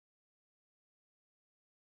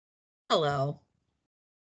Hello.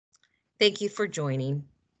 Thank you for joining.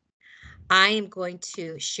 I am going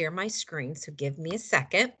to share my screen, so give me a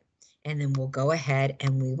second, and then we'll go ahead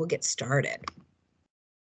and we will get started.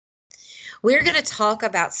 We're going to talk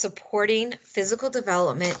about supporting physical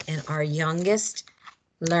development in our youngest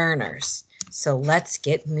learners. So let's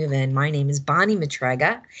get moving. My name is Bonnie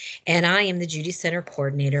Matrega, and I am the Judy Center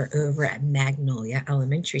Coordinator over at Magnolia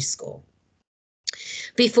Elementary School.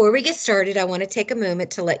 Before we get started, I want to take a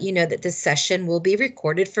moment to let you know that this session will be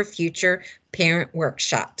recorded for future parent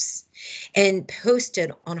workshops and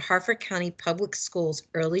posted on Harford County Public Schools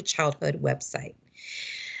Early Childhood website.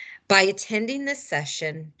 By attending this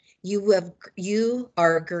session, you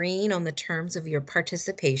are agreeing on the terms of your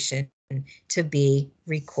participation to be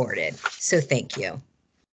recorded. So thank you.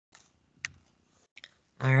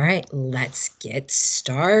 All right, let's get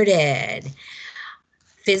started.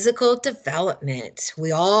 Physical development.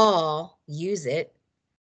 We all use it,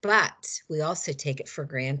 but we also take it for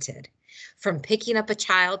granted. From picking up a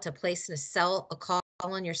child to placing a call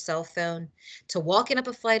on your cell phone to walking up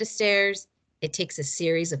a flight of stairs, it takes a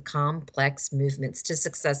series of complex movements to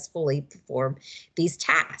successfully perform these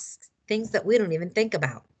tasks, things that we don't even think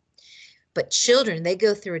about. But children, they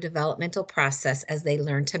go through a developmental process as they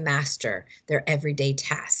learn to master their everyday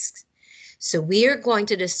tasks. So we are going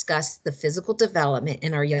to discuss the physical development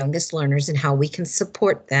in our youngest learners and how we can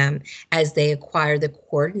support them as they acquire the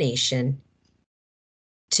coordination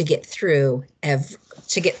to get through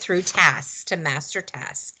tasks, to master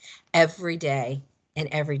tasks every day and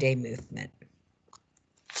everyday movement.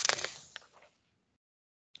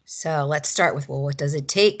 So let's start with, well, what does it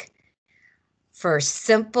take for a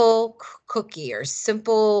simple cookie or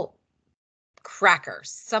simple crackers,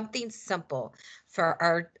 something simple for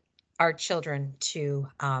our children to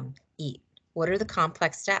eat? What are the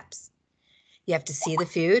complex steps? You have to see the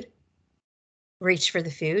food, reach for the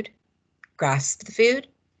food, grasp the food,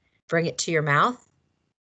 bring it to your mouth,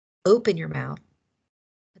 open your mouth,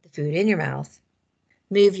 put the food in your mouth,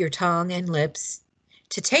 move your tongue and lips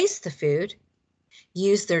to taste the food,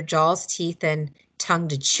 use their jaws, teeth, and tongue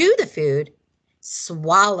to chew the food,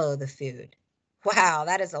 swallow the food. Wow,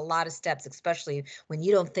 that is a lot of steps, especially when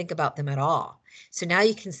you don't think about them at all. So now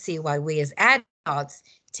you can see why we as adults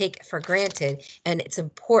take it for granted, and it's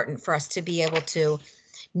important for us to be able to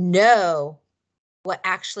know what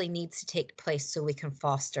actually needs to take place so we can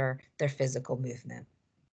foster their physical movement.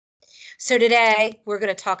 So today we're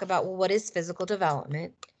going to talk about, well, what is physical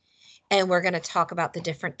development? And we're going to talk about the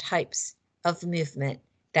different types of movement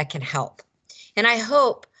that can help. And I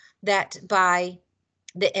hope that by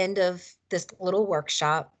the end of this little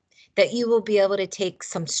workshop that you will be able to take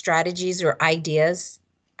some strategies or ideas,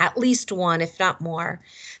 at least one, if not more,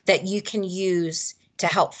 that you can use to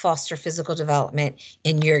help foster physical development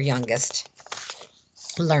in your youngest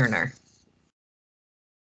learner.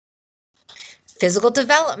 Physical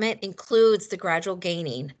development includes the gradual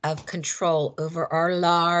gaining of control over our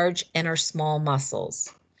large and our small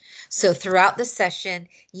muscles. So throughout the session,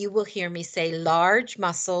 you will hear me say large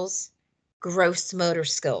muscles, gross motor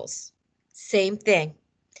skills. Same thing.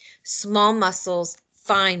 Small muscles,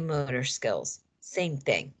 fine motor skills. Same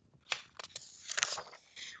thing.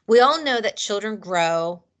 We all know that children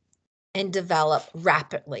grow and develop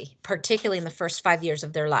rapidly, particularly in the first 5 years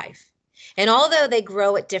of their life. And although they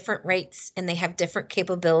grow at different rates and they have different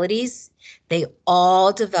capabilities, they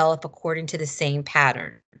all develop according to the same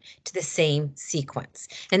pattern, to the same sequence.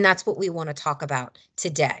 And that's what we want to talk about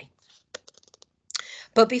today.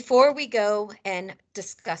 But before we go and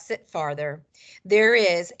discuss it farther, there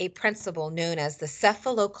is a principle known as the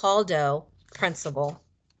Cephalo-Caldo principle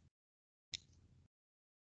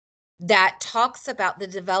that talks about the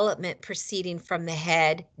development proceeding from the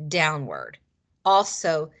head downward,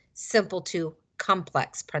 also simple to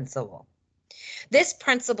complex principle. This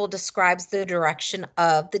principle describes the direction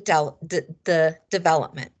of the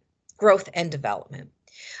development, growth and development.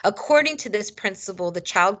 According to this principle, the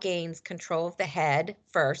child gains control of the head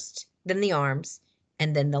first, then the arms,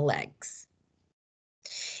 and then the legs.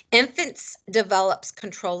 Infants develops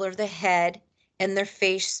control of the head and their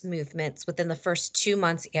face movements within the first 2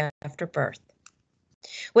 months after birth.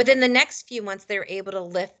 Within the next few months, they're able to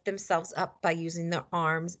lift themselves up by using their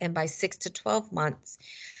arms, and by 6 to 12 months,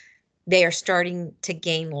 they are starting to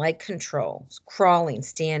gain leg control, crawling,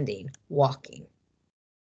 standing, walking.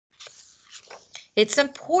 It's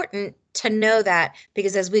important to know that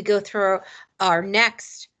because as we go through our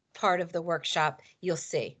next part of the workshop, you'll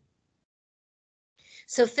see.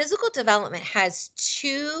 So physical development has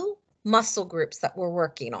 2 muscle groups that we're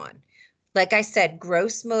working on. Like I said,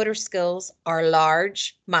 gross motor skills are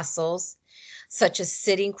large muscles, such as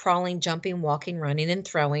sitting, crawling, jumping, walking, running, and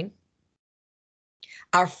throwing.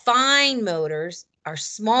 Our fine motors, our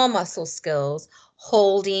small muscle skills,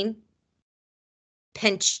 holding,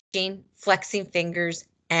 pinching, flexing fingers,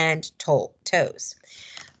 and toes.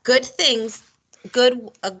 Good things,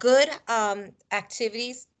 good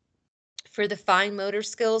activities for the fine motor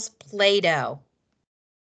skills: Play-Doh,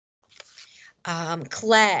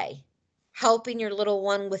 clay, helping your little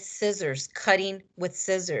one with scissors, cutting with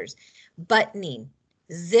scissors, buttoning,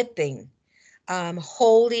 zipping,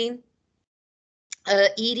 holding,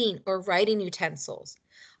 eating or writing utensils.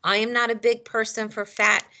 I am not a big person for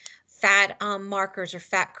fat markers or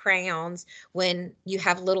fat crayons when you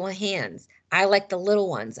have little hands. I like the little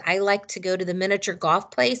ones. I like to go to the miniature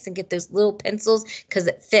golf place and get those little pencils because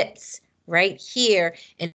it fits right here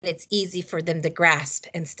and it's easy for them to grasp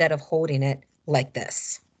instead of holding it like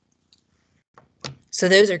this. So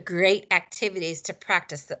those are great activities to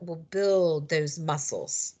practice that will build those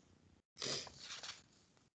muscles.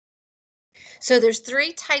 So there's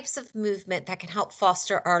 3 types of movement that can help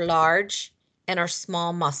foster our large and our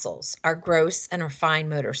small muscles, our gross and our fine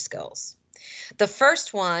motor skills. The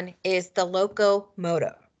first one is the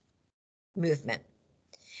locomotor movement.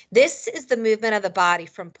 This is the movement of the body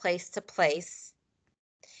from place to place.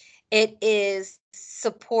 It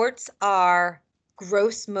supports our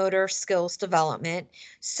gross motor skills development.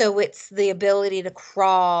 So it's the ability to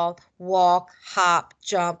crawl, walk, hop,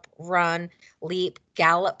 jump, run, leap,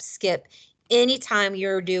 gallop, skip. Anytime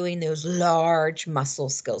you're doing those large muscle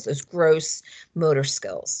skills, those gross motor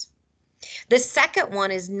skills. The second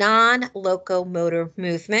one is non-locomotor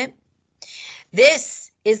movement.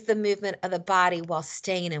 This is the movement of the body while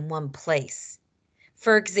staying in one place.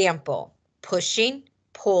 For example, pushing,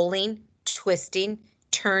 pulling, twisting,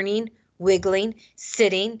 turning, wiggling,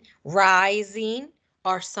 sitting, rising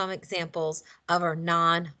are some examples of our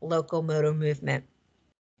non-locomotor movement.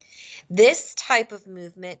 This type of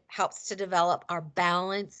movement helps to develop our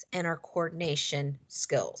balance and our coordination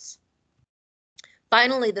skills.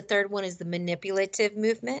 Finally, the third one is the manipulative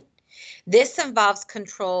movement. This involves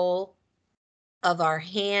control of our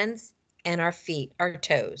hands and our feet, our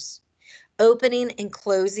toes. Opening and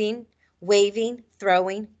closing, waving,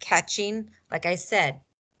 throwing, catching, like I said,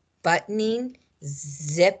 buttoning,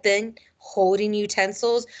 zipping, holding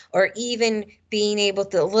utensils, or even being able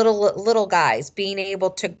to, little guys, being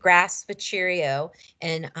able to grasp a Cheerio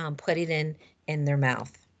and put it in their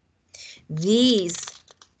mouth. These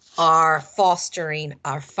are fostering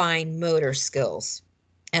our fine motor skills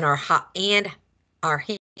and our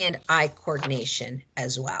hand-eye coordination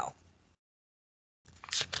as well.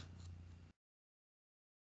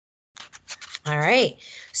 All right,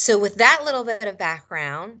 so with that little bit of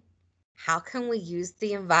background, how can we use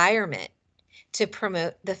the environment to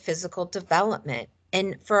promote the physical development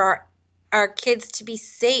and for our kids to be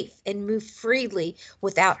safe and move freely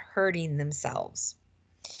without hurting themselves?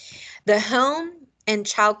 The home and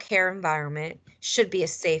child care environment should be a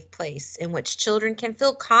safe place in which children can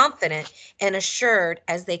feel confident and assured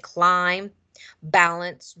as they climb,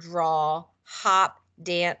 balance, draw, hop,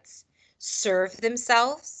 dance, serve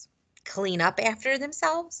themselves, clean up after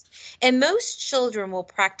themselves. And most children will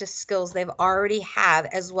practice skills they've already have,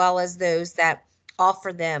 as well as those that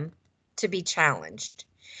offer them to be challenged.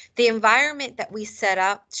 The environment that we set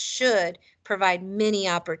up should provide many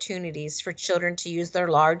opportunities for children to use their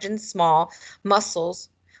large and small muscles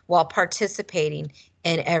while participating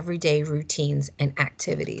in everyday routines and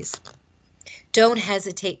activities. Don't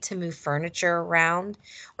hesitate to move furniture around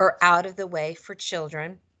or out of the way for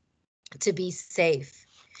children to be safe.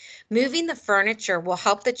 Moving the furniture will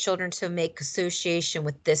help the children to make association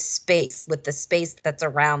with this space, with the space that's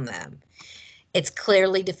around them. It's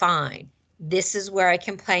clearly defined. This is where I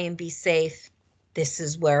can play and be safe. This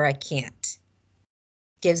is where I can't.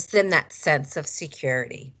 Gives them that sense of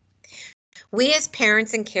security. We as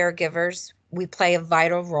parents and caregivers, we play a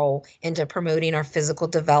vital role into promoting our physical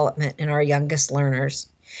development in our youngest learners.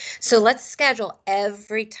 So let's schedule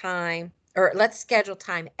time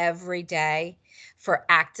every day for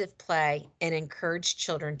active play and encourage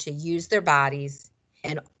children to use their bodies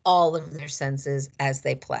and all of their senses as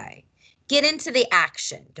they play. Get into the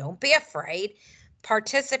action. Don't be afraid.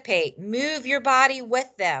 Participate. Move your body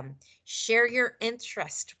with them. Share your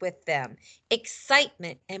interest with them.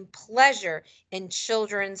 Excitement and pleasure in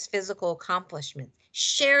children's physical accomplishments.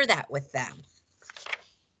 Share that with them.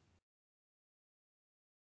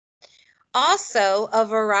 Also, a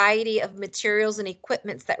variety of materials and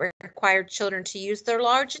equipments that require children to use their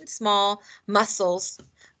large and small muscles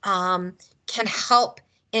can help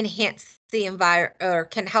enhance the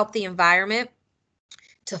environment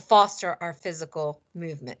to foster our physical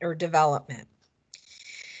movement or development.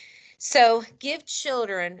 So give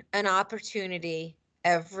children an opportunity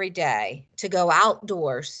every day to go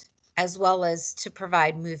outdoors as well as to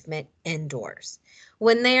provide movement indoors.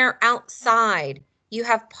 When they are outside, you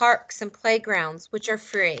have parks and playgrounds, which are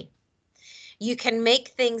free. You can make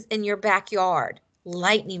things in your backyard.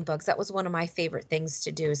 Lightning bugs. That was one of my favorite things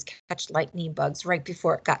to do, is catch lightning bugs right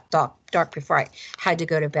before it got dark before I had to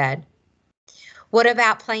go to bed. What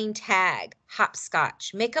about playing tag,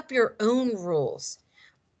 hopscotch? Make up your own rules.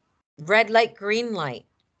 Red light, green light.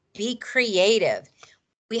 Be creative.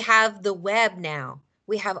 We have the web now.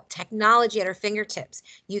 We have technology at our fingertips.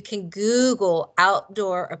 You can Google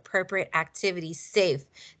outdoor appropriate activities safe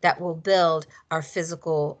that will build our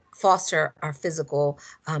foster our physical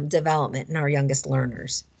development in our youngest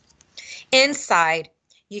learners. Inside,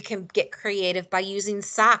 you can get creative by using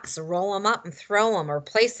socks, roll them up and throw them, or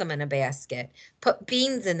place them in a basket. Put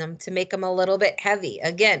beans in them to make them a little bit heavy.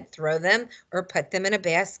 Again, throw them or put them in a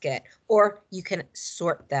basket, or you can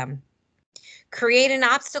sort them. Create an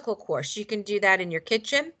obstacle course. You can do that in your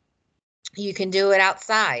kitchen. You can do it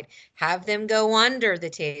outside. Have them go under the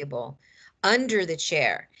table, under the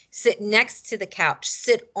chair, sit next to the couch,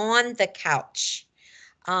 sit on the couch,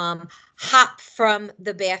 hop from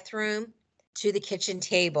the bathroom to the kitchen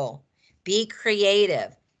table. Be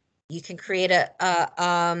creative. You can create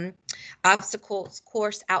a obstacles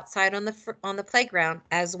course outside on the playground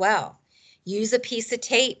as well. Use a piece of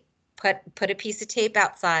tape. Put a piece of tape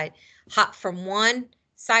outside. Hop from one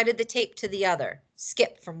side of the tape to the other.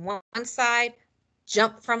 Skip from one side,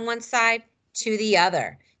 jump from one side to the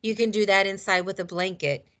other. You can do that inside with a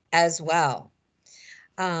blanket as well.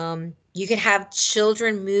 You can have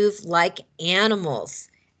children move like animals,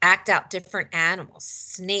 act out different animals.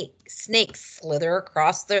 Snakes slither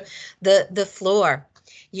across the floor.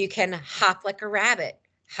 You can hop like a rabbit,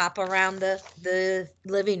 hop around the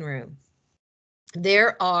living room.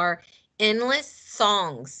 There are endless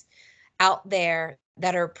songs out there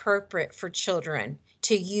that are appropriate for children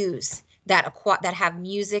to use that have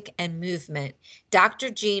music and movement.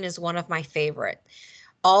 Dr. Jean is one of my favorite.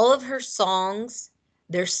 All of her songs,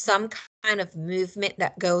 there's some kind of movement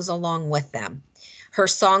that goes along with them. Her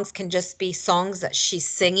songs can just be songs that she's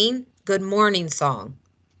singing, good morning song,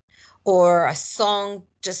 or a song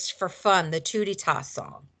just for fun, the Tootie Toss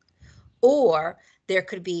song. Or there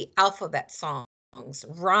could be alphabet songs,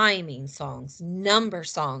 rhyming songs, number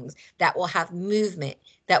songs that will have movement,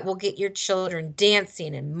 that will get your children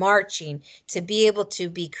dancing and marching to be able to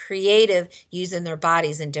be creative using their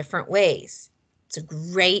bodies in different ways. It's a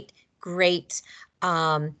great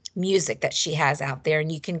music that she has out there,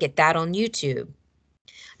 and you can get that on YouTube.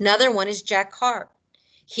 Another one is Jack Hart.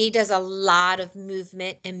 He does a lot of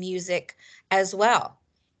movement and music as well.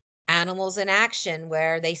 Animals in Action,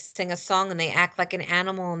 where they sing a song and they act like an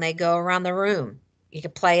animal and they go around the room. You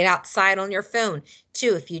can play it outside on your phone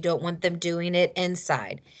too if you don't want them doing it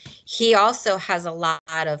inside. He also has a lot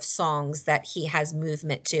of songs that he has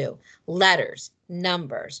movement to. Letters,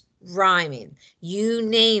 numbers, rhyming, you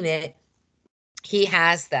name it, he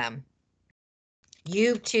has them.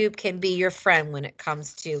 YouTube can be your friend when it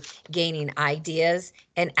comes to gaining ideas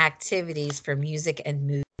and activities for music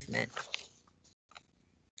and movement.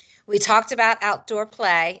 We talked about outdoor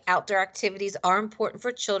play. Outdoor activities are important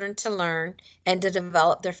for children to learn and to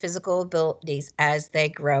develop their physical abilities as they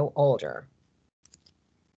grow older.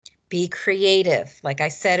 Be creative. Like I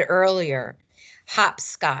said earlier,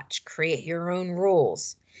 hopscotch, create your own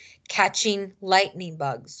rules. Catching lightning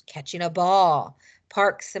bugs, catching a ball,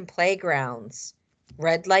 parks and playgrounds,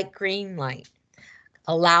 red light, green light.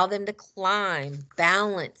 Allow them to climb,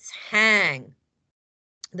 balance, hang.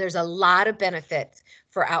 There's a lot of benefits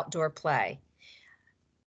for outdoor play.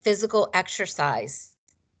 Physical exercise,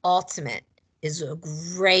 ultimate, is a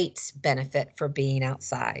great benefit for being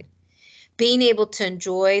outside. Being able to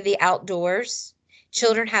enjoy the outdoors,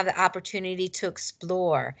 children have the opportunity to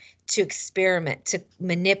explore, to experiment, to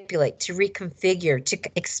manipulate, to reconfigure, to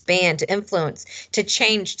expand, to influence, to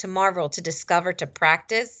change, to marvel, to discover, to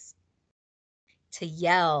practice, to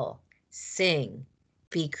yell, sing,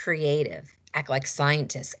 be creative, act like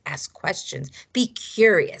scientists, ask questions, be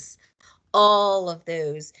curious. All of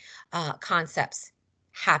those concepts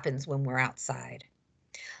happens when we're outside.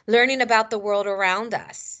 Learning about the world around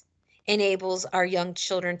us enables our young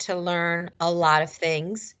children to learn a lot of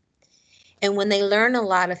things. And when they learn a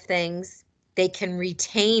lot of things, they can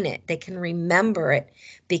retain it, they can remember it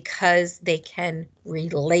because they can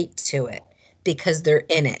relate to it, because they're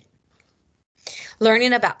in it.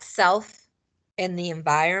 Learning about self and the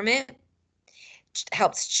environment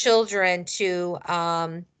helps children to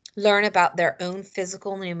learn about their own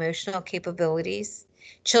physical and emotional capabilities.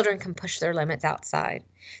 Children can push their limits outside.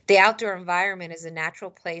 The outdoor environment is a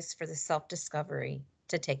natural place for the self-discovery.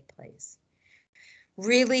 to take place.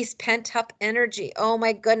 Release pent-up energy. Oh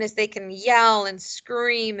my goodness, they can yell and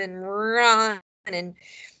scream and run and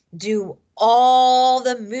do all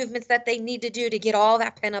the movements that they need to do to get all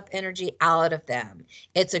that pent-up energy out of them.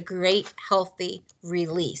 It's a great, healthy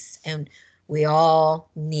release, and we all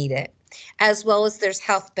need it. As well as there's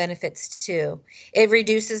health benefits too. It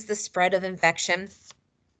reduces the spread of infection,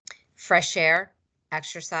 fresh air,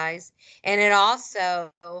 exercise, and it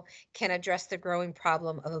also can address the growing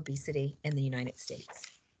problem of obesity in the United States.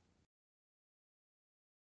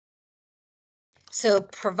 So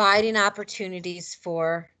providing opportunities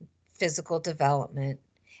for physical development.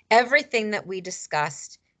 Everything that we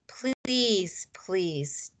discussed, please,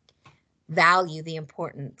 please value the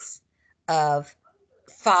importance of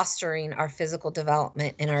fostering our physical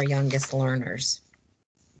development in our youngest learners.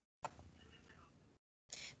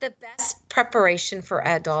 The best preparation for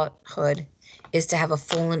adulthood is to have a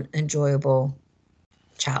full and enjoyable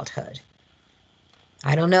childhood.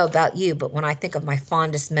 I don't know about you, but when I think of my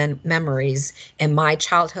fondest memories in my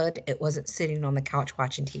childhood, it wasn't sitting on the couch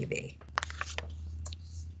watching TV.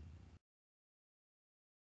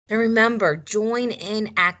 And remember, join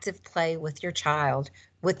in active play with your child,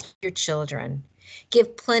 with your children.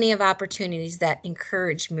 Give plenty of opportunities that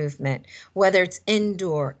encourage movement, whether it's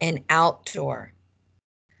indoor and outdoor.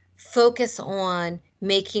 Focus on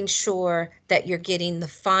making sure that you're getting the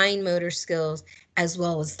fine motor skills as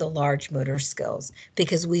well as the large motor skills,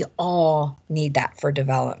 because we all need that for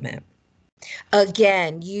development.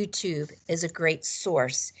 Again, YouTube is a great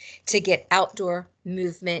source to get outdoor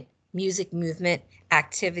movement, music movement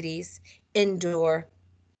activities indoor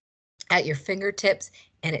at your fingertips,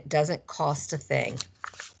 and it doesn't cost a thing.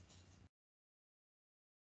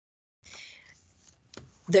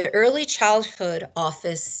 The Early Childhood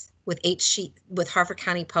Office with Harford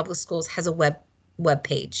County Public Schools has a web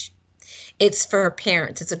page. It's for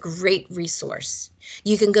parents. It's a great resource.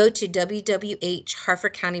 You can go to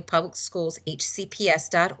Harford County Public Schools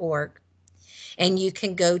HCPS.org, and you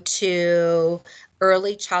can go to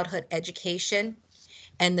early childhood education,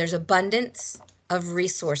 and there's abundance of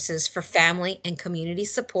resources for family and community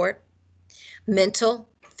support, mental,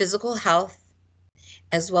 physical health,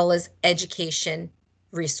 as well as education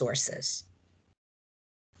resources.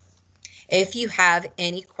 If you have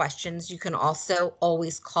any questions, you can also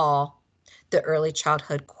always call the early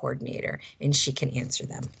childhood coordinator and she can answer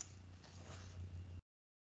them.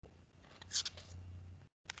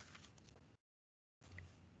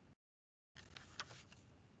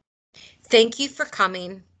 Thank you for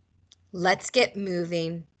coming. Let's get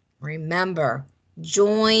moving. Remember,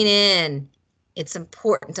 join in. It's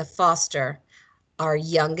important to foster our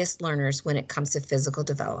youngest learners when it comes to physical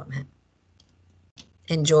development.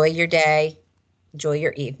 Enjoy your day, enjoy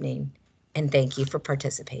your evening, and thank you for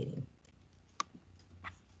participating.